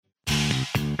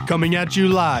Coming at you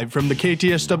live from the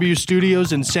KTSW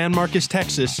studios in San Marcos,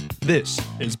 Texas, this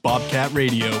is Bobcat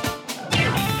Radio.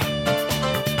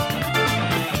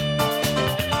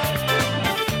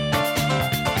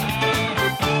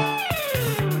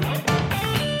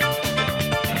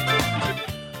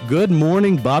 Good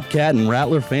morning, Bobcat and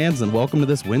Rattler fans, and welcome to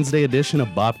this Wednesday edition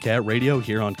of Bobcat Radio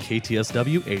here on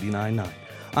KTSW 89.9.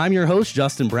 I'm your host,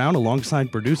 Justin Brown,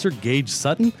 alongside producer Gage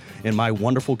Sutton and my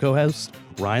wonderful co-host,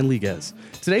 Ryan Liguez.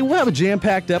 Today we'll have a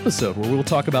jam-packed episode where we'll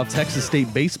talk about Texas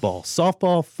State baseball,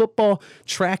 softball, football,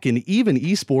 track, and even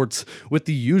esports with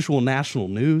the usual national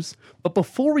news. But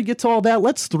before we get to all that,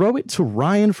 let's throw it to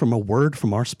Ryan from a word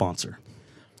from our sponsor.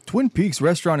 Twin Peaks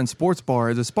Restaurant and Sports Bar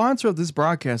is a sponsor of this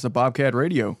broadcast of Bobcat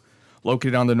Radio,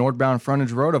 located on the northbound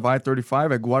frontage road of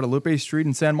I-35 at Guadalupe Street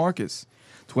in San Marcos.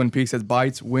 Twin Peaks has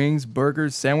bites, wings,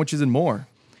 burgers, sandwiches, and more.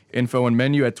 Info and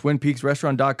menu at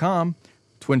twinpeaksrestaurant.com.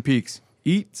 Twin Peaks,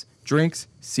 eats, drinks,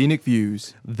 scenic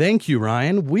views. Thank you,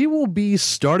 Ryan. We will be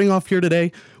starting off here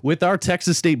today with our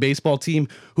Texas State baseball team,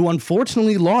 who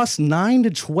unfortunately lost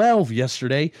 9-12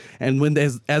 yesterday, and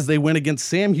as they went against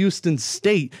Sam Houston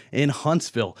State in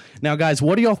Huntsville. Now, guys,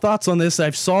 what are your thoughts on this? I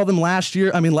saw them last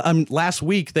year. Last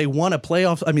week they won a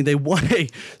playoff. They won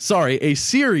a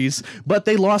series, but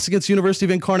they lost against University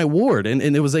of Incarnate Word, and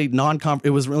it was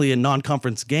it was really a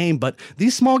non-conference game. But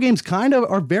these small games kind of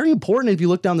are very important if you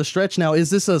look down the stretch. Now, is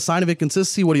this a sign of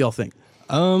inconsistency? What do y'all think?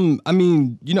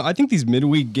 I think these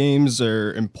midweek games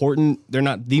are important. They're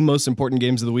not the most important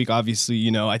games of the week. Obviously,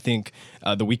 I think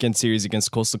the weekend series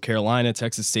against Coastal Carolina,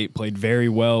 Texas State played very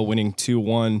well, winning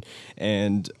 2-1.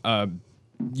 And,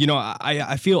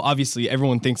 I feel obviously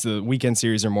everyone thinks the weekend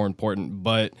series are more important,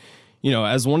 but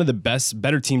as one of the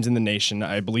better teams in the nation,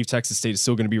 I believe Texas State is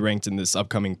still going to be ranked in this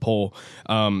upcoming poll.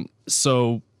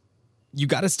 So you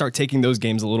got to start taking those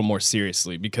games a little more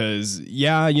seriously because,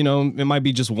 it might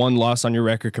be just one loss on your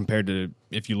record compared to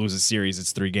if you lose a series,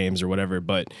 it's 3 games or whatever.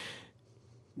 But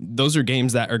those are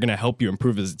games that are going to help you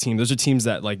improve as a team. Those are teams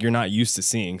that you're not used to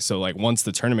seeing. So once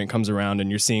the tournament comes around and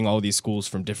you're seeing all these schools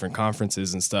from different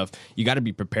conferences and stuff, you got to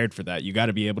be prepared for that. You got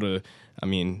to be able to,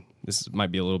 this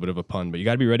might be a little bit of a pun, but you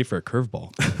got to be ready for a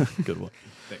curveball. Good one.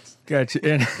 Thanks. Gotcha.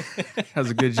 And that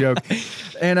was a good joke.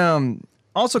 And,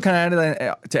 also, kind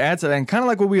of to add to that, and kind of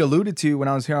like what we alluded to when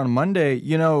I was here on Monday,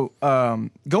 going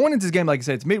into this game, like I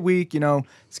said, it's midweek.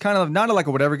 It's kind of not like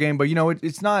a whatever game, but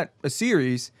it's not a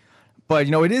series, but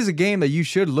it is a game that you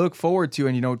should look forward to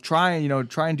and try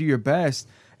and do your best.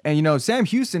 And Sam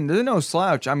Houston, they're no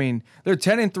slouch. They're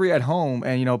 10-3 at home,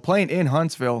 and playing in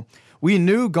Huntsville. We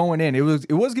knew going in it was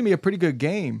gonna be a pretty good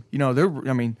game.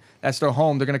 That's their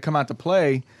home. They're gonna come out to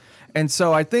play. And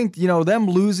so I think, them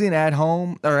losing at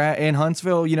home or in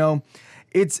Huntsville,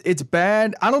 it's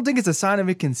bad. I don't think it's a sign of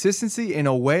inconsistency in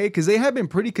a way because they have been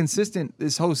pretty consistent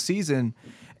this whole season.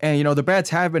 And, the bats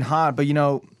have been hot, but,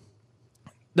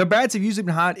 the bats have usually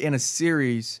been hot in a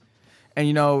series.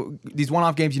 And, these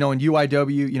one-off games, in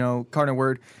UIW, Cardinal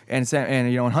Word and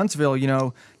in Huntsville,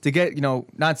 to get,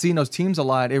 not seeing those teams a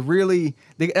lot,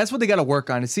 that's what they got to work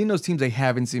on is seeing those teams they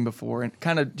haven't seen before and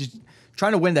kind of just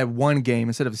trying to win that one game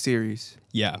instead of a series.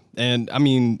 Yeah. And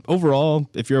overall,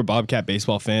 if you're a Bobcat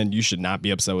baseball fan, you should not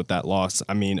be upset with that loss.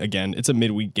 Again, it's a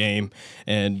midweek game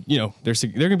and there's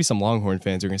going to be some Longhorn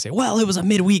fans who are going to say, well, it was a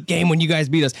midweek game when you guys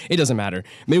beat us. It doesn't matter.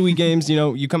 Midweek games,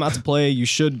 you come out to play, you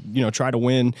should, try to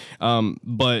win.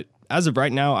 But as of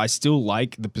right now, I still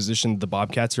like the position the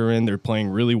Bobcats are in. They're playing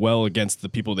really well against the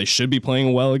people they should be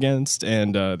playing well against.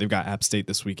 And they've got App State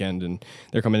this weekend and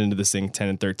they're coming into this thing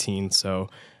 10-13. So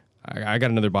I got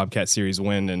another Bobcat series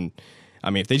win, and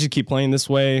if they just keep playing this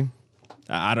way,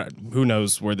 who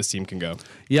knows where this team can go.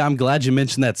 Yeah, I'm glad you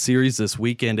mentioned that series this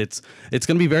weekend. It's going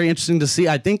to be very interesting to see.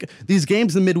 I think these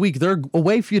games in midweek, they're a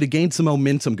way for you to gain some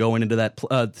momentum going into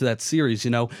that series,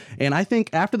 And I think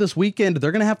after this weekend,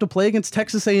 they're going to have to play against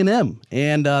Texas A&M,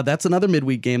 and that's another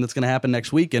midweek game that's going to happen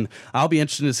next week, and I'll be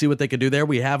interested to see what they can do there.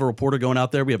 We have a reporter going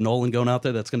out there. We have Nolan going out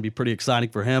there. That's going to be pretty exciting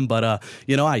for him, but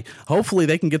hopefully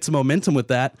they can get some momentum with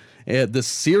that. This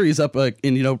series up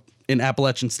in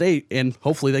Appalachian State, and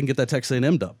hopefully they can get that Texas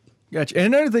A&M dub. Gotcha.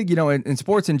 And another thing, in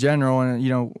sports in general,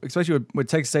 and, especially with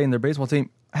Texas State and their baseball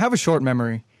team, have a short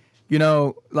memory.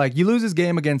 You lose this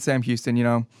game against Sam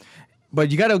Houston,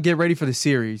 but you got to get ready for the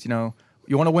series, You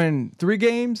want to win 3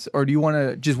 games, or do you want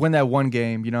to just win that one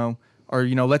game, or,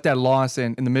 let that loss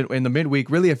in the midweek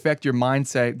really affect your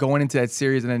mindset going into that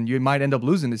series, and then you might end up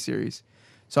losing the series.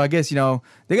 So I guess, they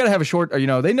got to have a short, they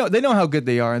know how good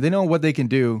they are, and they know what they can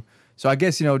do. So I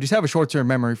guess, just have a short-term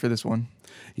memory for this one.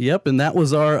 Yep, and that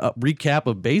was our recap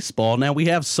of baseball. Now we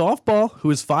have softball, who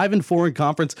is 5-4 in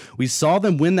conference. We saw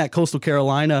them win that Coastal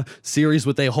Carolina series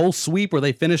with a whole sweep where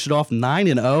they finished it off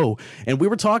 9-0. And we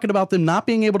were talking about them not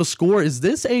being able to score. Is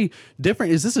this a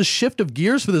shift of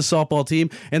gears for this softball team?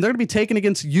 And they're going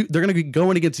to be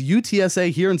going against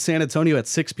UTSA here in San Antonio at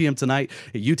 6 p.m. tonight.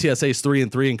 UTSA is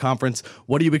 3-3 in conference.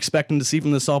 What are you expecting to see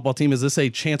from the softball team? Is this a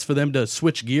chance for them to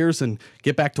switch gears and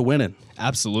get back to winning?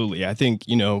 Absolutely. I think,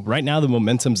 right now the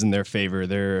momentum's in their favor.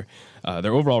 Their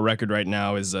overall record right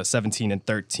now is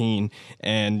 17-13,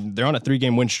 and they're on a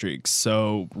 3-game win streak.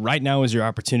 So right now is your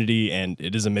opportunity, and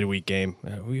it is a midweek game.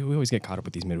 We always get caught up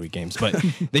with these midweek games, but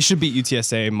they should beat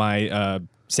UTSA, my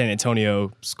San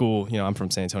Antonio school. I'm from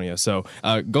San Antonio. So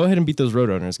go ahead and beat those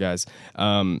Roadrunners, guys.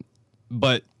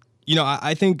 But,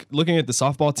 I think looking at the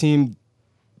softball team,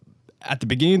 at the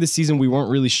beginning of the season, we weren't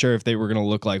really sure if they were going to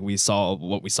look like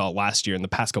what we saw last year in the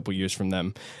past couple of years from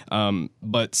them.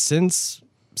 But since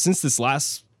this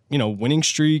last, winning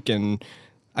streak and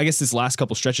I guess this last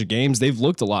couple stretch of games, they've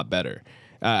looked a lot better.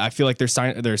 I feel like they're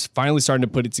finally starting to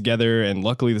put it together, and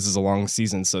luckily this is a long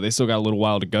season, so they still got a little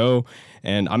while to go.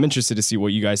 And I'm interested to see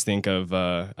what you guys think of,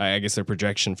 I guess, their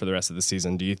projection for the rest of the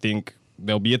season. Do you think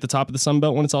they'll be at the top of the Sun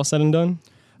Belt when it's all said and done?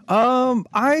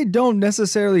 I don't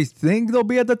necessarily think they'll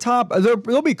be at the top.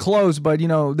 They'll be close, but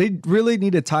they really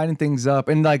need to tighten things up.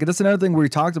 And that's another thing we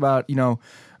talked about,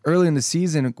 early in the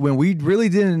season when we really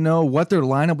didn't know what their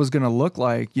lineup was going to look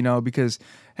like, because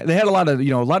they had a lot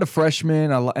of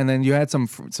freshmen, and then you had some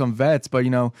vets, but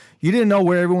you didn't know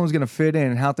where everyone was going to fit in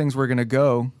and how things were going to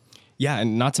go. Yeah,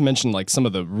 and not to mention some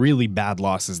of the really bad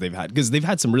losses they've had, because they've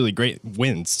had some really great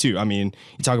wins too. I mean,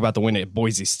 you talk about the win at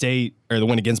Boise State, or the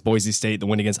win against Boise State, the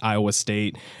win against Iowa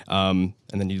State, and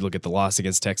then you look at the loss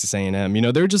against Texas A&M.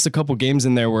 There are just a couple games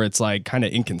in there where it's kind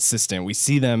of inconsistent. We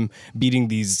see them beating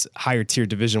these higher tier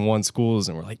Division I schools,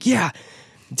 and we're like, yeah,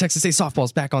 Texas State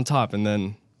softball's back on top, and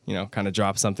then kind of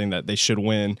drop something that they should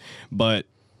win. But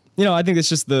I think it's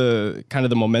just the kind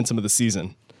of the momentum of the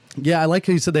season. Yeah, I like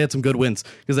how you said they had some good wins,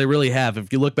 because they really have.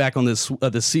 If you look back on this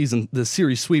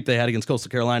series sweep they had against Coastal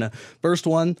Carolina, first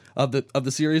one of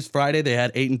the series, Friday they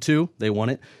had 8-2, they won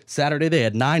it. Saturday they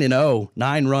had 9-0,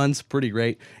 9 runs, pretty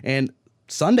great. And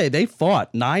Sunday, they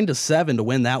fought 9-7 to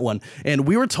win that one. And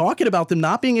we were talking about them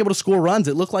not being able to score runs.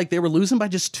 It looked like they were losing by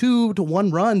just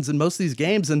 2-1 runs in most of these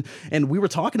games. And we were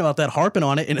talking about that, harping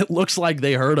on it, and it looks like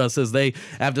they heard us, as they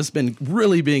have just been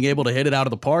really being able to hit it out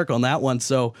of the park on that one.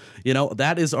 So,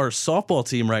 that is our softball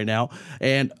team right now.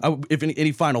 And if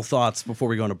any final thoughts before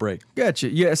we go on a break? Gotcha.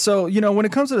 Yeah, so, when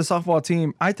it comes to the softball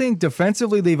team, I think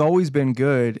defensively they've always been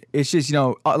good. It's just,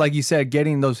 like you said,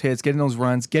 getting those hits, getting those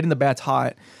runs, getting the bats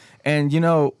hot. And,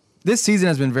 this season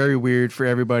has been very weird for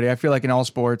everybody. I feel like in all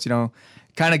sports,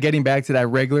 kind of getting back to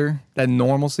that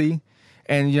normalcy.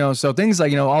 And, so things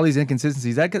like, all these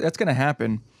inconsistencies, that's going to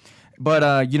happen.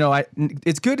 But,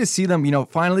 it's good to see them,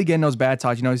 finally getting those bad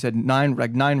talks. You said 9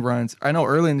 runs. I know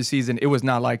early in the season, it was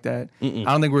not like that. I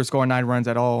don't think we were scoring 9 runs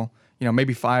at all.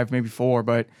 Maybe 5, maybe 4.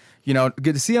 But,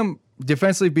 good to see them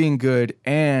defensively being good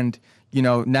and,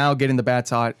 now getting the bats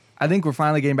hot. I think we're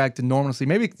finally getting back to normalcy.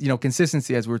 Maybe,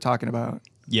 consistency, as we were talking about.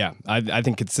 Yeah, I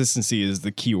think consistency is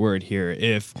the key word here.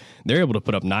 If they're able to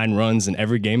put up 9 runs in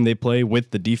every game they play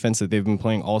with the defense that they've been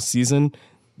playing all season,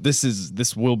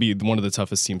 this will be one of the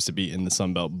toughest teams to beat in the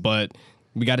Sun Belt. But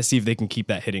we got to see if they can keep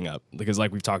that hitting up, because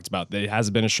like we've talked about, it has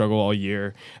been a struggle all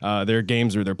year. There are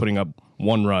games where they're putting up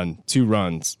 1 run, 2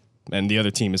 runs, and the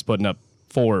other team is putting up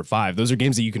 4 or 5. Those are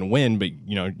games that you can win, but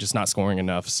just not scoring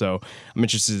enough. So I'm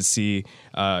interested to see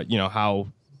how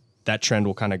that trend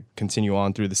will kind of continue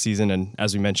on through the season. And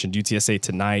as we mentioned, UTSA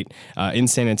tonight in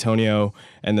San Antonio,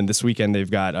 and then this weekend they've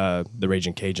got the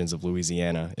Raging Cajuns of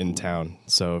Louisiana in town.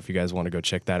 So if you guys want to go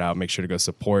check that out, make sure to go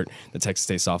support the Texas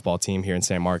State softball team here in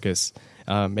San Marcos.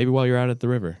 Maybe while you're out at the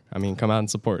river. I mean, come out and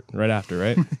support right after,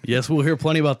 right? Yes, we'll hear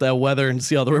plenty about that weather and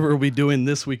see how the river will be doing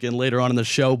this weekend later on in the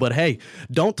show. But hey,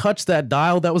 don't touch that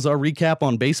dial. That was our recap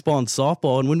on baseball and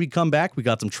softball. And when we come back, we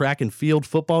got some track and field,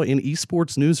 football, and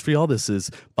esports news for y'all. This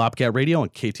is Bobcat Radio on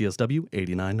KTSW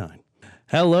 89.9.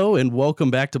 Hello and welcome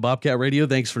back to Bobcat Radio.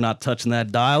 Thanks for not touching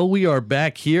that dial. We are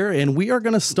back here, and we are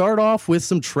going to start off with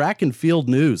some track and field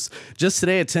news. Just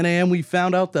today at 10 a.m., we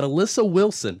found out that Alyssa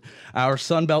Wilson, our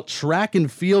Sunbelt Track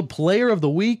and Field Player of the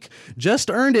Week,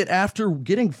 just earned it after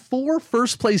getting 4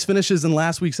 first-place finishes in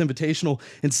last week's Invitational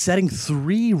and setting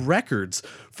 3 records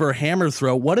for hammer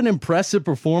throw. What an impressive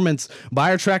performance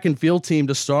by our track and field team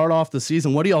to start off the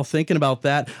season. What are y'all thinking about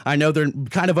that? I know they're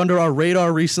kind of under our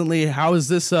radar recently. How is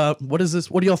this? What is this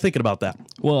Texas. What are y'all thinking about that?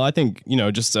 Well, I think,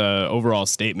 just overall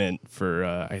statement for,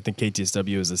 I think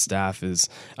KTSW as a staff is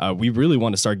we really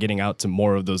want to start getting out to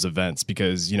more of those events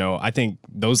because, I think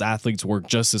those athletes work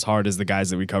just as hard as the guys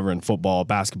that we cover in football,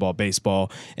 basketball,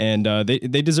 baseball, and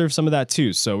they deserve some of that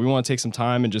too. So we want to take some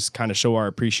time and just kind of show our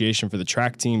appreciation for the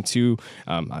track team too.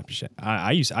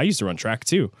 I used to run track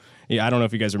too. Yeah, I don't know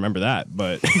if you guys remember that,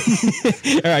 but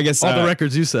I guess all the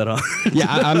records you set on. Yeah,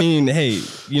 I mean, hey,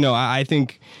 I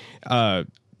think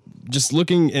just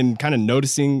looking and kind of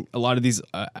noticing a lot of these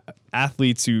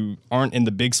athletes who aren't in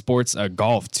the big sports,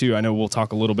 golf too. I know we'll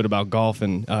talk a little bit about golf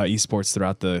and esports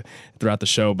throughout the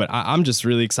show, but I'm just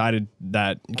really excited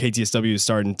that KTSW is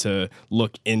starting to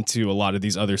look into a lot of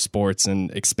these other sports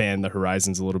and expand the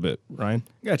horizons a little bit. Ryan?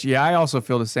 Gotcha. Yeah, I also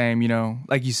feel the same.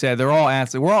 Like you said, they're all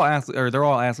athletes. We're all athletes, or they're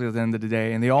all athletes at the end of the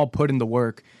day, and they all put in the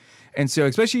work. And so,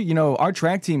 especially our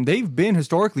track team, they've been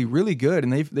historically really good,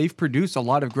 and they've produced a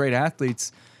lot of great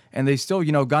athletes, and they still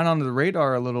gone under the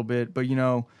radar a little bit. But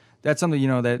that's something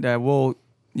that we'll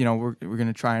we're going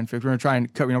to try and fix. We're going to try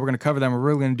and cover. We're going to cover them. We're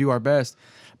really going to do our best.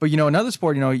 But another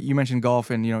sport. You mentioned golf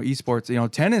and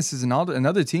esports. Tennis is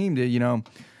another team that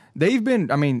they've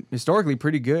been historically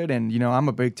pretty good. And I'm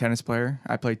a big tennis player.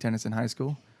 I played tennis in high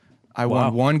school. I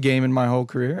won one game in my whole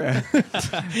career.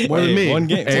 More than me. One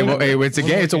game. Hey, it's a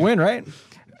game. It's a win, right?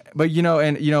 But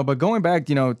but going back,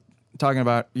 talking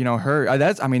about her,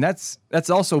 that's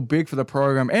also big for the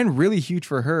program and really huge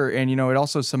for her. And it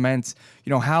also cements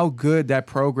how good that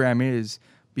program is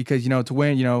because to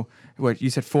win what you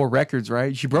said 4 records,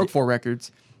 right? She broke 4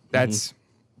 records. That's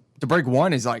to break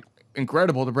 1 is like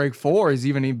incredible. To break 4 is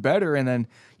even better. And then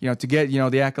to get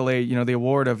the accolade, the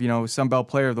award of Sun Belt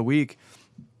Player of the Week.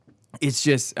 It's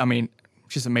just,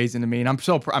 just amazing to me, and I'm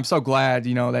so glad,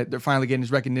 that they're finally getting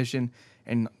this recognition,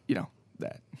 and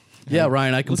that. Yeah,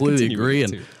 Ryan, I completely agree,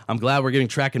 and too. I'm glad we're getting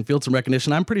track and field some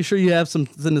recognition. I'm pretty sure you have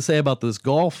something to say about this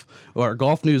golf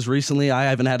news recently. I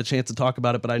haven't had a chance to talk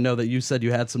about it, but I know that you said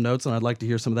you had some notes, and I'd like to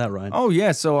hear some of that, Ryan. Oh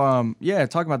yeah, so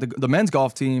talking about the men's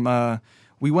golf team,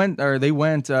 they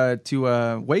went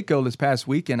to Waco this past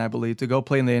weekend, I believe, to go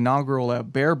play in the inaugural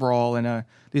Bear Brawl, and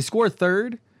they scored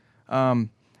 3rd.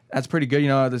 That's pretty good.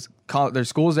 Their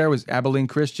schools there was Abilene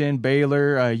Christian,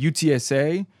 Baylor,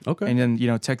 UTSA, okay, and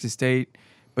then Texas State.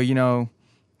 But to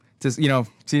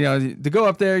go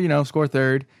up there, score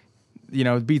 3rd,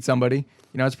 beat somebody,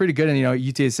 it's pretty good. And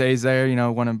UTSA is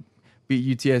there, want to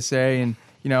beat UTSA, and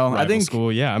I think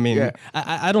school. Yeah,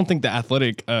 I don't think the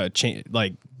athletic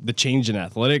the change in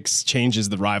athletics changes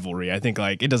the rivalry. I think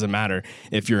it doesn't matter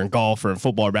if you're in golf or in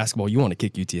football or basketball. You want to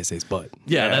kick UTSA's butt.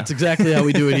 Yeah, that's exactly how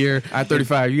we do it here. At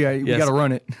 35, we got to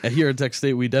run it. Here at Texas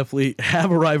State, we definitely have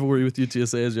a rivalry with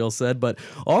UTSA, as y'all said. But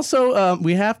also,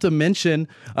 we have to mention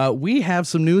we have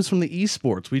some news from the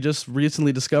esports. We just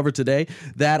recently discovered today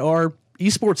that our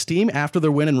esports team, after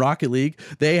their win in Rocket League,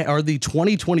 they are the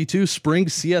 2022 Spring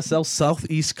CSL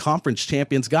Southeast Conference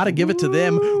champions. Got to give it to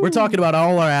them. We're talking about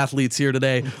all our athletes here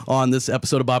today on this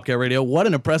episode of Bobcat Radio. What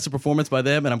an impressive performance by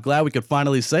them, and I'm glad we could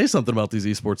finally say something about these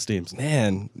esports teams.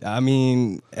 Man,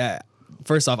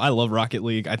 first off, I love Rocket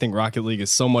League. I think Rocket League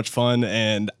is so much fun,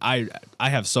 and I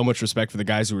have so much respect for the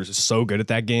guys who are just so good at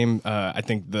that game. I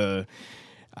think the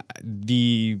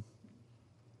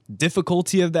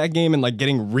difficulty of that game and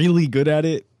getting really good at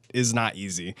it is not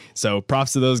easy. So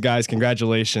props to those guys.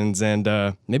 Congratulations.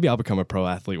 And maybe I'll become a pro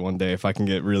athlete one day if I can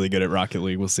get really good at Rocket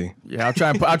League. We'll see. Yeah, I'll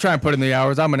try and put in the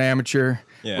hours. I'm an amateur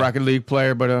Rocket League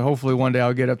player, but hopefully one day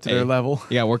I'll get up to their level.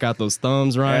 Yeah, work out those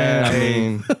thumbs,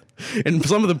 Ryan. And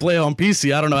some of them play on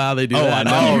PC. I don't know how they do that.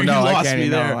 I can't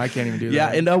even do that.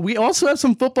 Yeah, and we also have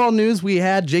some football news. We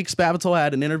had Jake Spavital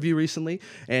had an interview recently,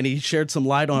 and he shared some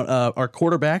light on our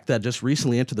quarterback that just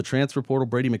recently entered the transfer portal,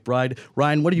 Brady McBride.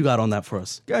 Ryan, what do you got on that for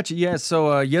us? Gotcha. Yeah,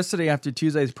 so yesterday after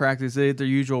Tuesday's practice, they did their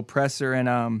usual presser,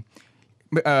 and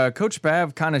Coach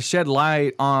Spav kind of shed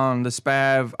light on the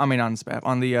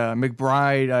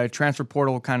McBride transfer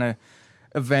portal kind of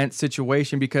event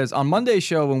situation, because on Monday's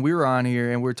show when we were on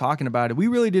here and we were talking about it, we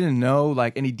really didn't know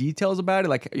any details about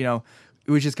it. It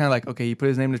was just kind of okay, he put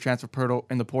his name in the transfer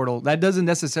portal. That doesn't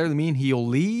necessarily mean he'll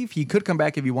leave. He could come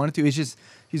back if he wanted to. It's just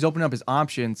he's opening up his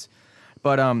options.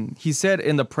 But he said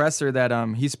in the presser that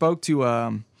he spoke to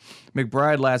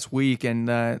McBride last week, and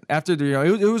after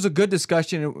it was a good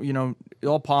discussion.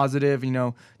 All positive.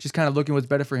 Just kind of looking what's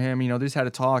better for him. They just had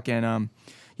a talk, and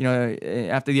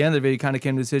after the end of it, he kind of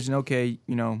came to the decision. Okay,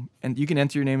 and you can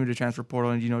enter your name into the transfer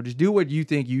portal, and just do what you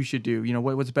think you should do.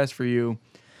 What's best for you.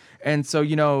 And so,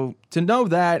 to know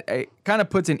that, it kind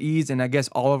of puts an ease in, I guess,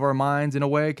 all of our minds in a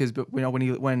way, because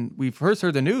when we first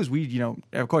heard the news,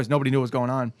 of course, nobody knew what was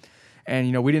going on. And,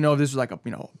 you know, we didn't know if this was like a,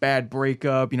 you know, bad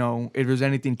breakup, you know, if there's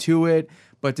anything to it.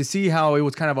 But to see how it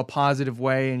was kind of a positive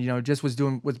way and, you know, just was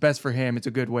doing what's best for him, it's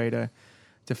a good way to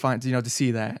find, you know, to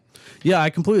see that. Yeah, I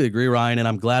completely agree, Ryan, and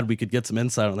I'm glad we could get some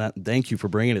insight on that. Thank you for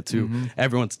bringing it to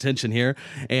everyone's attention here.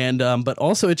 And but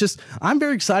also, I'm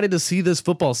very excited to see this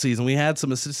football season. We had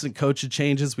some assistant coach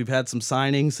changes, we've had some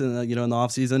signings, you know, in the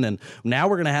offseason, and now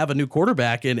we're going to have a new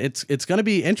quarterback, and it's going to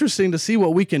be interesting to see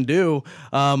what we can do.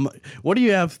 What do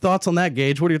you have thoughts on that,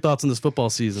 Gage? What are your thoughts on this football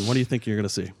season? What do you think you're going to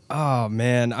see? Oh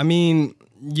man, I mean,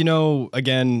 you know,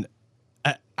 again,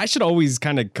 I should always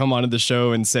kind of come onto the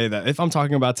show and say that if I'm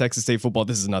talking about Texas State football,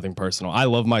 this is nothing personal. I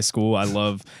love my school. I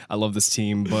love this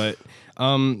team. But,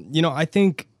 you know, I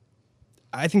think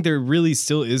there really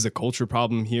still is a culture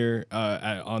problem here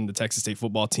on the Texas State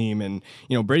football team. And,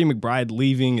 you know, Brady McBride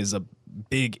leaving is a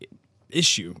big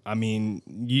issue. I mean,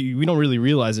 we don't really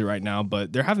realize it right now,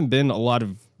 but we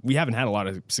haven't had a lot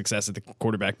of success at the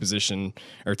quarterback position,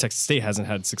 or Texas State hasn't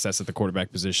had success at the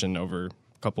quarterback position over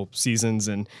couple seasons,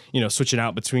 and, you know, switching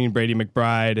out between Brady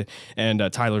McBride and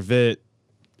Tyler Vitt.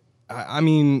 I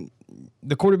mean,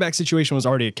 the quarterback situation was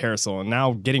already a carousel, and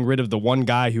now getting rid of the one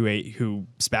guy who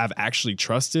Spav actually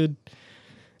trusted.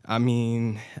 I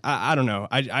mean, I don't know.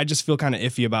 I just feel kind of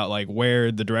iffy about like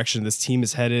where the direction of this team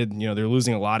is headed. You know, they're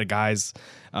losing a lot of guys.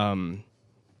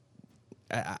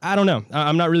 I don't know.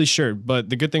 I'm not really sure, but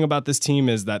the good thing about this team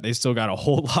is that they still got a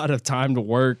whole lot of time to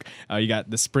work. You got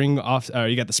the spring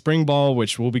ball,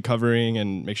 which we'll be covering,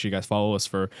 and make sure you guys follow us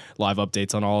for live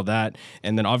updates on all of that.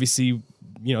 And then obviously,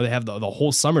 you know, they have the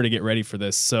whole summer to get ready for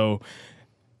this. So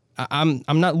I'm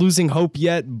not losing hope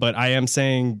yet, but I am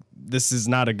saying this is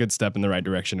not a good step in the right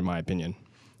direction, in my opinion.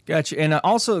 Gotcha. And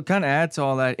also kind of add to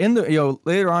all that, in the, you know,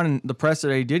 later on in the press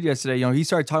that he did yesterday, you know, he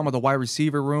started talking about the wide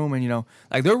receiver room, and, you know,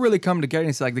 like they're really coming together. And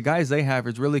it's like the guys they have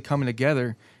is really coming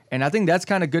together. And I think that's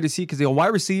kind of good to see, because the wide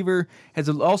receiver has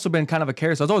also been kind of a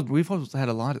carousel. We've always had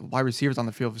a lot of wide receivers on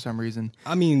the field for some reason.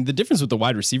 I mean, the difference with the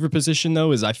wide receiver position,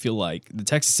 though, is I feel like the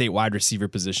Texas State wide receiver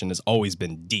position has always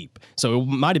been deep. So it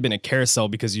might have been a carousel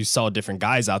because you saw different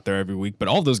guys out there every week, but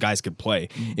all those guys could play.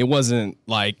 It wasn't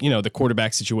like, you know, the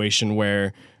quarterback situation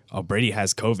where, oh, Brady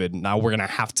has COVID. Now we're going to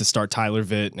have to start Tyler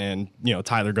Vitt, and, you know,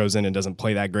 Tyler goes in and doesn't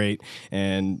play that great.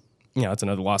 And, you know, it's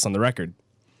another loss on the record.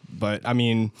 But, I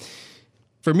mean,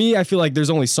 for me, I feel like there's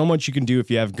only so much you can do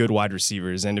if you have good wide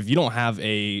receivers. And if you don't have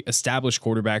a established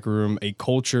quarterback room, a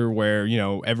culture where, you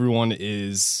know, everyone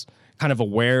is kind of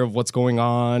aware of what's going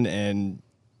on and,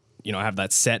 you know, have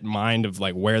that set mind of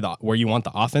like where you want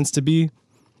the offense to be,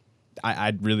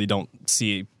 I really don't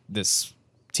see this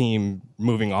team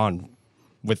moving on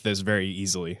with this very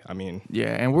easily. I mean, yeah,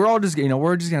 and we're just gonna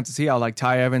have to see how like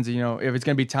Ty Evans, you know, if it's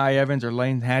gonna be Ty Evans or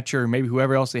Lane Hatcher or maybe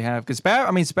whoever else they have. Because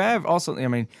Spav also, I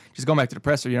mean, just going back to the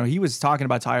presser, you know, he was talking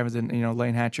about Ty Evans and, you know,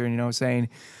 Lane Hatcher, and, you know, saying,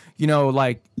 you know,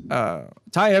 like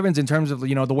Ty Evans in terms of,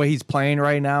 you know, the way he's playing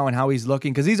right now and how he's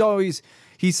looking, because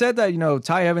he said that, you know,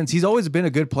 Ty Evans, he's always been a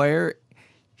good player.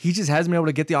 He just hasn't been able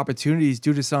to get the opportunities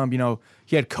due to some, you know,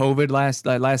 he had COVID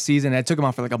last season. That took him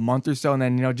off for like a month or so, and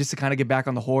then, you know, just to kind of get back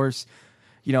on the horse.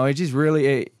 You know, it just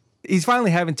really, he's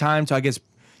finally having time to, I guess,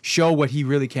 show what he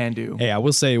really can do. Hey, I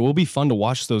will say it will be fun to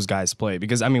watch those guys play,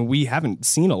 because, I mean, we haven't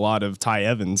seen a lot of Ty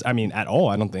Evans. I mean, at all,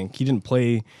 I don't think. He didn't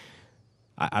play,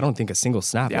 I don't think, a single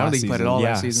snap last season. I don't think he played at all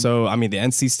last season. So, I mean, the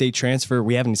NC State transfer,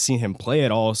 we haven't seen him play at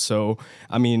all. So,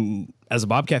 I mean, as a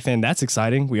Bobcat fan, that's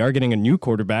exciting. We are getting a new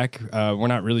quarterback. We're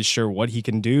not really sure what he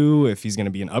can do, if he's going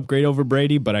to be an upgrade over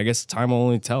Brady, but I guess time will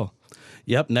only tell.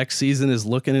 Yep, next season is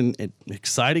looking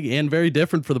exciting and very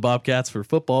different for the Bobcats for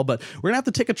football, but we're going to have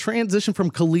to take a transition from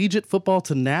collegiate football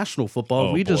to national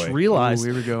football. Just realized,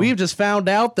 we've just found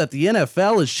out that the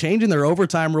NFL is changing their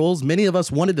overtime rules. Many of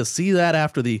us wanted to see that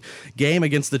after the game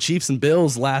against the Chiefs and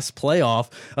Bills last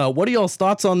playoff. What are y'all's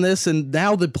thoughts on this? And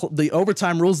now the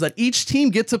overtime rules that each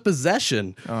team gets a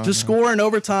possession to score in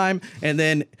overtime, and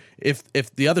then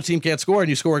if the other team can't score and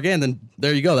you score again, then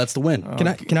there you go. That's the win.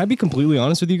 Can I be completely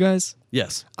honest with you guys?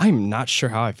 Yes. I'm not sure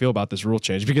how I feel about this rule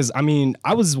change, because, I mean,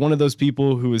 I was one of those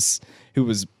people who was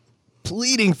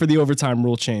pleading for the overtime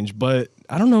rule change, but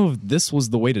I don't know if this was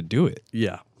the way to do it.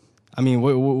 Yeah. I mean,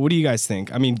 what do you guys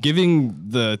think? I mean, giving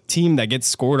the team that gets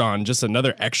scored on just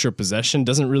another extra possession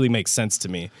doesn't really make sense to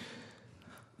me.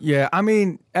 Yeah, I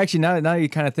mean, actually, now you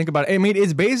kind of think about it, I mean,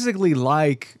 it's basically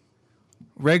like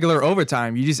regular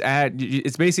overtime. You just add.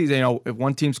 It's basically, you know, if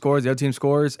one team scores, the other team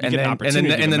scores, and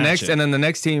then the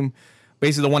next team,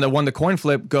 basically the one that won the coin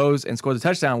flip, goes and scores a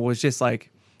touchdown. Was just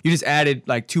like you just added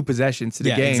like two possessions to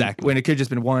the game when it could have just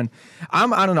been one.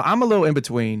 I don't know. I'm a little in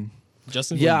between.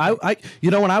 Justin? Yeah, I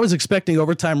when I was expecting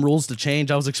overtime rules to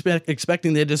change, I was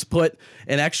expecting they just put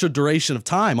an extra duration of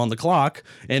time on the clock,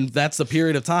 and that's the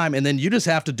period of time, and then you just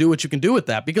have to do what you can do with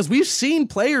that, because we've seen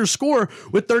players score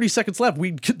with 30 seconds left.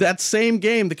 That same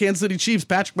game, the Kansas City Chiefs,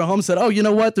 Patrick Mahomes said, "Oh, you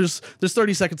know what? There's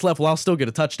 30 seconds left. Well, I'll still get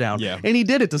a touchdown." Yeah. And he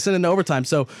did it to send it into overtime.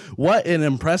 So what an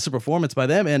impressive performance by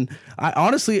them. And I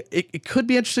honestly, it could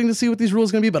be interesting to see what these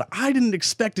rules are going to be, but I didn't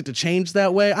expect it to change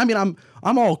that way. I mean,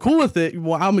 I'm all cool with it.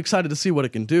 Well, I'm excited to see what it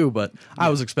can do, but I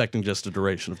was expecting just a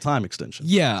duration of time extension.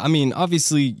 Yeah, I mean,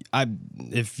 obviously,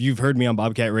 if you've heard me on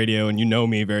Bobcat Radio and you know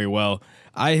me very well,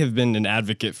 I have been an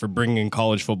advocate for bringing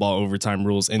college football overtime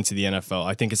rules into the NFL.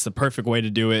 I think it's the perfect way to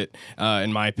do it.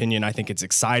 In my opinion, I think it's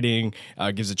exciting.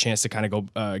 Gives a chance to kind of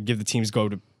go, give the teams go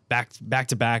to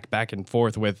back and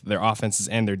forth with their offenses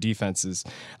and their defenses.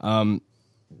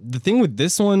 The thing with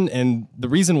this one, and the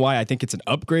reason why I think it's an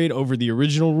upgrade over the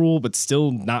original rule, but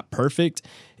still not perfect,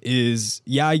 is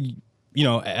as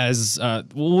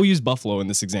we'll use Buffalo in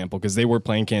this example because they were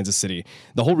playing Kansas City.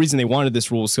 The whole reason they wanted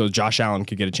this rule was so Josh Allen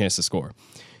could get a chance to score.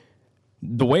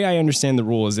 The way I understand the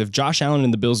rule is if Josh Allen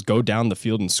and the Bills go down the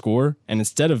field and score, and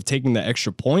instead of taking the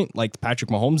extra point like Patrick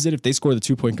Mahomes did, if they score the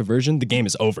 2-point conversion, the game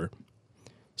is over.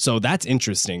 So that's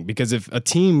interesting because if a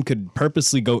team could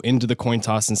purposely go into the coin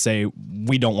toss and say,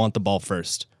 we don't want the ball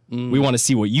first. We want to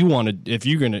see what you want to. If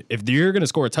you're gonna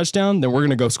score a touchdown, then we're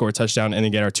gonna go score a touchdown and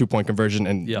then get our 2-point conversion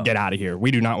and get out of here.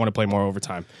 We do not want to play more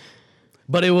overtime.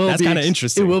 But that's kind of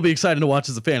interesting. It will be exciting to watch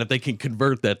as a fan if they can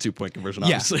convert that 2-point conversion.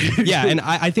 Obviously, yeah, and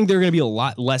I think there are going to be a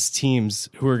lot less teams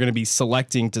who are going to be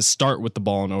selecting to start with the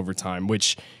ball in overtime.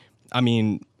 Which, I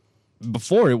mean,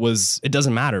 before it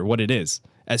doesn't matter what it is.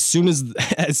 As soon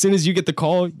as you get the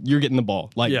call, you're getting the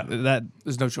ball. That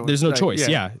there's no choice. There's no choice.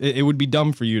 Yeah, it would be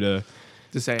dumb for you to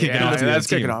say, kick it off. Let's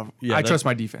kick it off. Yeah, I trust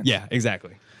my defense. Yeah,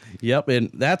 exactly. Yep, and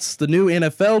that's the new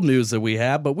NFL news that we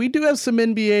have, but we do have some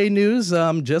NBA news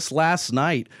just last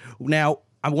night. Now,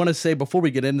 I want to say before we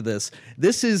get into this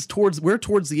is we're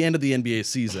towards the end of the NBA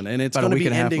season, and it's going to be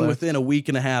ending within a week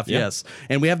and a half, yes.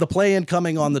 And we have the play-in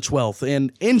coming on the 12th,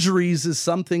 and injuries is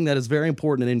something that is very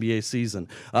important in NBA season.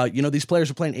 These players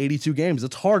are playing 82 games.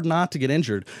 It's hard not to get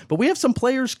injured, but we have some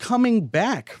players coming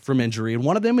back from injury, and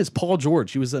one of them is Paul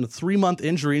George. He was in a 3-month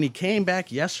injury, and he came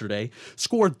back yesterday,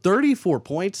 scored 34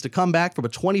 points to come back from a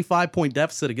 25-point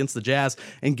deficit against the Jazz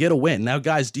and get a win. Now,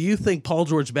 guys, do you think Paul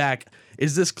George back,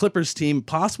 is this Clippers team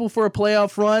possible for a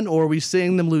playoff run, or are we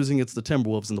seeing them losing against the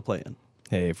Timberwolves in the play-in?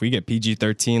 Hey, if we get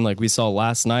PG-13 like we saw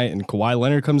last night and Kawhi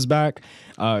Leonard comes back,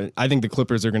 I think the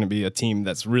Clippers are going to be a team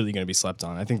that's really going to be slept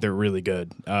on. I think they're really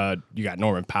good. You got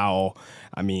Norman Powell.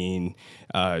 I mean,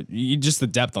 just the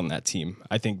depth on that team.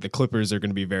 I think the Clippers are going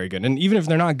to be very good. And even if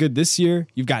they're not good this year,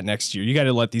 you've got next year. You got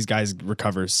to let these guys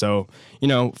recover. So,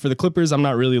 for the Clippers, I'm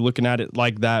not really looking at it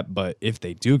like that. But if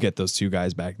they do get those two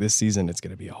guys back this season, it's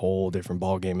going to be a whole different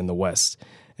ballgame in the West.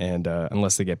 And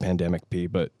unless they get pandemic P,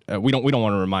 but we don't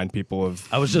want to remind people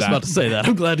of. I was just about to say that.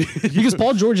 I'm glad because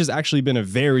Paul George has actually been a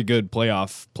very good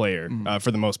playoff player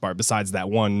for the most part, besides that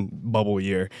one bubble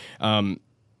year.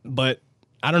 But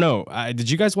I don't know. Did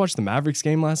you guys watch the Mavericks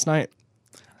game last night?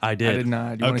 I did. I did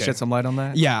not. Do you want to shed some light on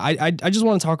that? Yeah, I just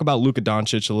want to talk about Luka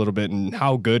Doncic a little bit and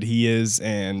how good he is,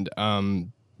 and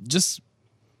just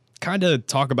kind of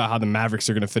talk about how the Mavericks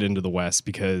are going to fit into the West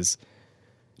because.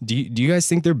 Do you guys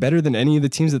think they're better than any of the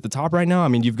teams at the top right now? I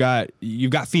mean, you've got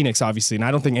Phoenix, obviously, and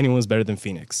I don't think anyone's better than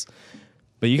Phoenix.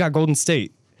 But you got Golden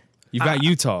State. You've got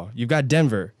Utah. You've got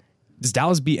Denver. Does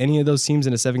Dallas beat any of those teams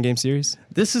in a 7-game series?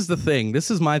 This is the thing. This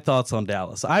is my thoughts on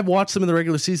Dallas. I've watched them in the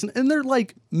regular season, and they're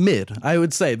like mid, I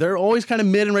would say. They're always kind of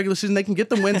mid in regular season. They can get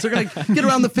them wins. They're going to get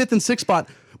around the 5th and 6th spot.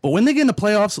 But when they get into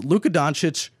playoffs, Luka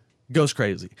Doncic goes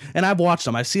crazy. And I've watched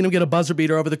him. I've seen him get a buzzer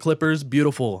beater over the Clippers.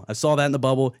 Beautiful. I saw that in the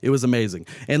bubble. It was amazing.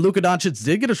 And Luka Doncic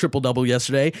did get a triple-double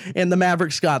yesterday, and the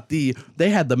Mavericks they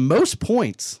had the most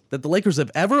points that the Lakers have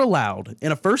ever allowed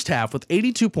in a first half with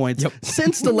 82 points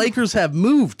since the Lakers have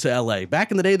moved to LA.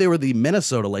 Back in the day, they were the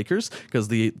Minnesota Lakers because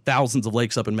the thousands of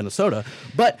lakes up in Minnesota.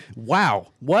 But wow,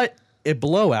 what a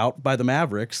blowout by the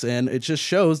Mavericks, and it just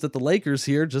shows that the Lakers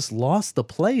here just lost the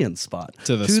play-in spot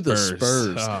to the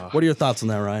Spurs. What are your thoughts on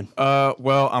that, Ryan?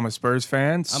 Well, I'm a Spurs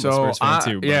fan, I'm a Spurs fan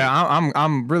too. Yeah,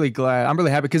 I'm really glad. I'm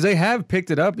really happy because they have picked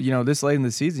it up. This late in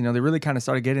the season, they really kind of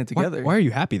started getting it together. Why are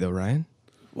you happy though, Ryan?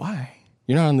 Why?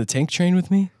 You're not on the tank train with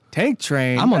me? Tank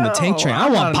train. I'm on the tank train. I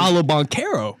want Paolo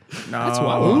Banchero. No, that's what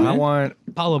I want.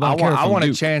 Paolo Banchero. I want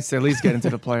a chance to at least get into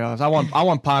the playoffs. I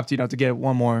want Pop to get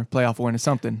one more playoff win or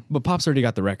something. But Pop's already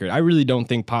got the record. I really don't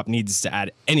think Pop needs to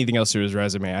add anything else to his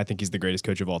resume. I think he's the greatest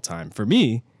coach of all time. For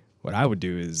me, what I would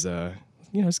do is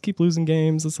just keep losing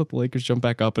games. Let's let the Lakers jump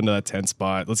back up into that 10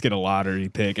 spot. Let's get a lottery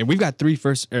pick. And we've got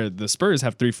the Spurs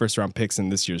have 3 first-round picks in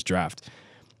this year's draft.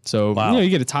 So, you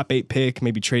get a top 8 pick,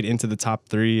 maybe trade into the top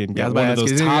 3 and get one of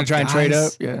those top try and guys. trade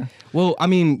up. Yeah. Well, I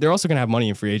mean, they're also going to have money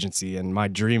in free agency, and my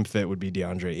dream fit would be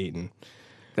DeAndre Ayton.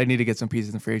 They need to get some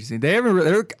pieces in free agency. They're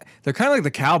kind of like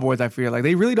the Cowboys, I feel like.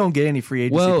 They really don't get any free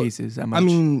agency pieces that much. I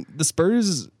mean, the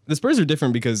Spurs are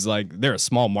different because like they're a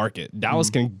small market. Dallas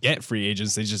can get free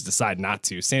agents, they just decide not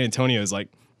to. San Antonio is like,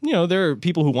 there are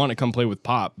people who want to come play with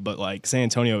Pop, but like San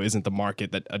Antonio isn't the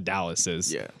market that a Dallas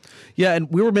is. Yeah, and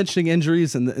we were mentioning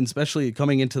injuries, and especially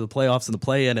coming into the playoffs and the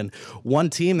play-in, and one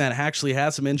team that actually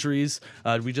has some injuries,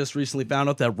 we just recently found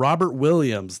out that Robert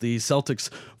Williams, the Celtics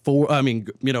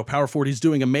power forward, he's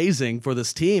doing amazing for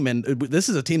this team, and this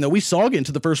is a team that we saw get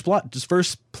into the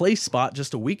first place spot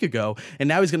just a week ago, and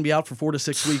now he's going to be out for 4 to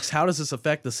 6 weeks. How does this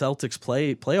affect the Celtics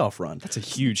playoff run? That's a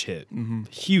huge hit.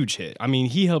 Huge hit. I mean,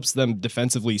 he helps them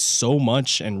defensively so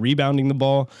much and rebounding the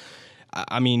ball.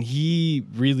 I mean, he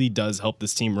really does help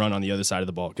this team run on the other side of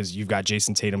the ball because you've got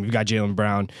Jason Tatum, you've got Jaylen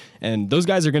Brown, and those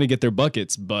guys are going to get their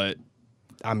buckets. But,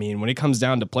 I mean, when it comes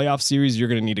down to playoff series, you're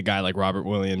going to need a guy like Robert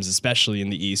Williams, especially in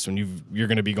the East when you're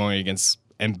going to be going against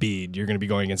Embiid, you're going to be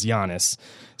going against Giannis.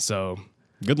 So,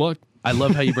 good luck. I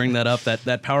love how you bring that up,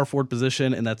 that power forward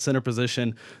position and that center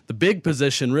position. The big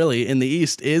position really in the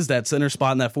East is that center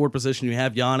spot in that forward position. You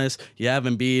have Giannis, you have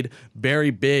Embiid, very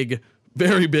big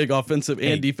offensive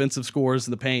and defensive scores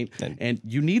in the paint, and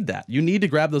you need that. You need to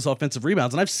grab those offensive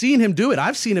rebounds, and I've seen him do it.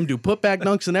 I've seen him do putback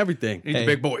dunks and everything. He's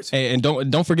big boys. Hey, and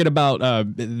don't forget about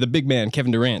the big man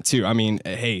Kevin Durant too. I mean,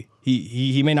 hey,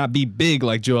 he may not be big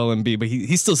like Joel Embiid, but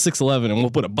he's still 6'11", and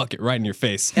we'll put a bucket right in your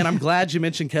face. And I'm glad you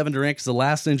mentioned Kevin Durant because the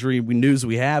last injury news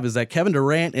we have is that Kevin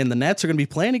Durant and the Nets are going to be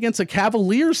playing against a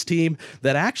Cavaliers team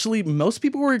that actually most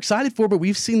people were excited for, but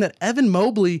we've seen that Evan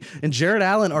Mobley and Jared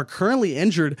Allen are currently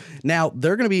injured. Now,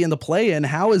 they're going to be in the play-in.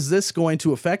 How is this going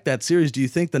to affect that series? Do you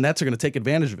think the Nets are going to take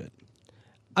advantage of it?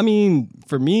 I mean,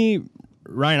 for me,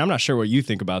 Ryan, I'm not sure what you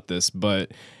think about this,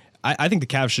 but I think the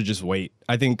Cavs should just wait.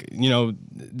 I think,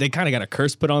 they kind of got a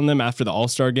curse put on them after the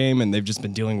All-Star game, and they've just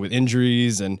been dealing with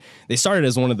injuries, and they started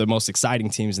as one of the most exciting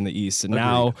teams in the East. And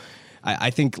now I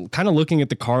think kind of looking at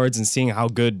the cards and seeing how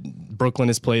good Brooklyn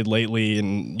has played lately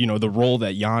and, the role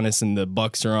that Giannis and the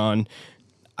Bucks are on,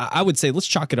 I would say let's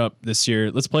chalk it up this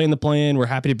year. Let's play in the play-in. We're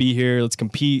happy to be here. Let's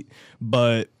compete,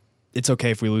 but it's okay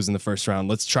if we lose in the first round.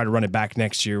 Let's try to run it back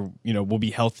next year. We'll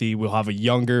be healthy. We'll have a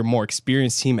younger, more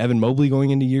experienced team. Evan Mobley going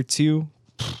into year 2,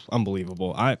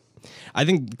 unbelievable. I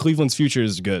think Cleveland's future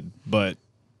is good, but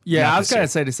yeah, I was going to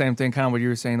say the same thing, kind of what you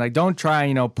were saying. Like, don't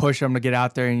try, push them to get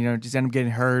out there and, just end up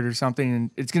getting hurt or something.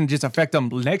 And it's going to just affect them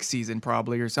next season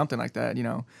probably or something like that,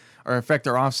 or affect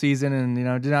their off season and,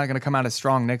 they're not going to come out as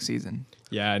strong next season.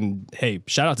 Yeah, and hey,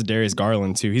 shout out to Darius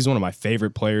Garland too. He's one of my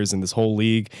favorite players in this whole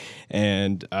league.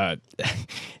 And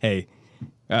hey,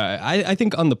 I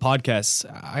think on the podcast,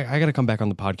 I got to come back on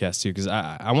the podcast too because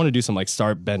I want to do some like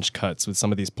start bench cuts with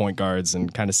some of these point guards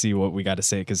and kind of see what we got to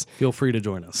say. Because feel free to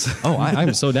join us. Oh,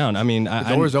 I'm so down. I mean, the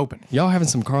door's open. Y'all having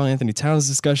some Karl Anthony Towns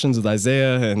discussions with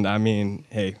Isaiah, and I mean,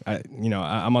 hey,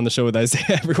 I'm on the show with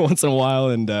Isaiah every once in a while,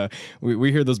 and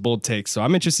we hear those bold takes. So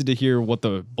I'm interested to hear what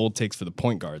the bold takes for the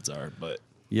point guards are, but.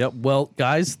 Yep. Well,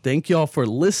 guys, thank y'all for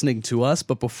listening to us.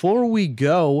 But before we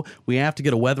go, we have to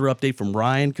get a weather update from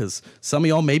Ryan because some of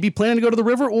y'all may be planning to go to the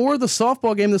river or the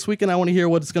softball game this weekend. I want to hear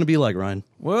what it's going to be like, Ryan.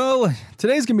 Well,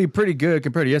 today's going to be pretty good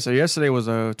compared to yesterday. Yesterday was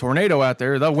a tornado out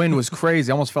there. The wind was crazy.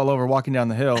 I almost fell over walking down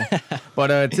the hill.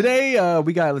 But today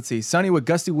we got, sunny with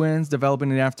gusty winds developing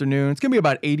in the afternoon. It's going to be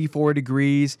about 84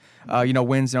 degrees,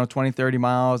 winds, 20, 30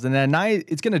 miles. And then at night,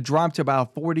 it's going to drop to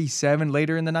about 47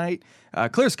 later in the night.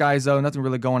 Clear skies, though. Nothing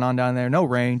really going on down there. No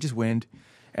rain, just wind.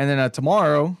 And then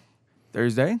tomorrow,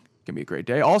 Thursday, going to be a great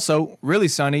day. Also, really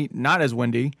sunny, not as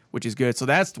windy, which is good. So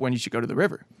that's when you should go to the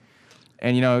river.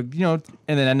 And, and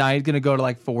then at night, it's going to go to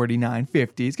like 49,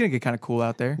 50. It's going to get kind of cool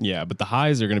out there. Yeah, but the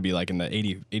highs are going to be like in the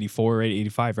 80, 84,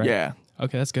 85, right? Yeah.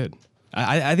 Okay, that's good.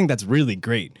 I think that's really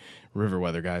great river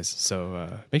weather, guys. So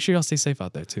make sure y'all stay safe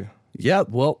out there, too. Yeah,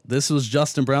 well, this was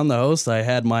Justin Brown, the host. I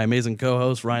had my amazing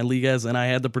co-host, Ryan Liguez, and I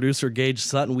had the producer, Gage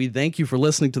Sutton. We thank you for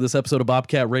listening to this episode of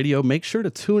Bobcat Radio. Make sure to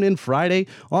tune in Friday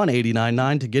on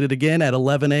 89.9 to get it again at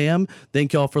 11 a.m.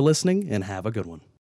 Thank y'all for listening, and have a good one.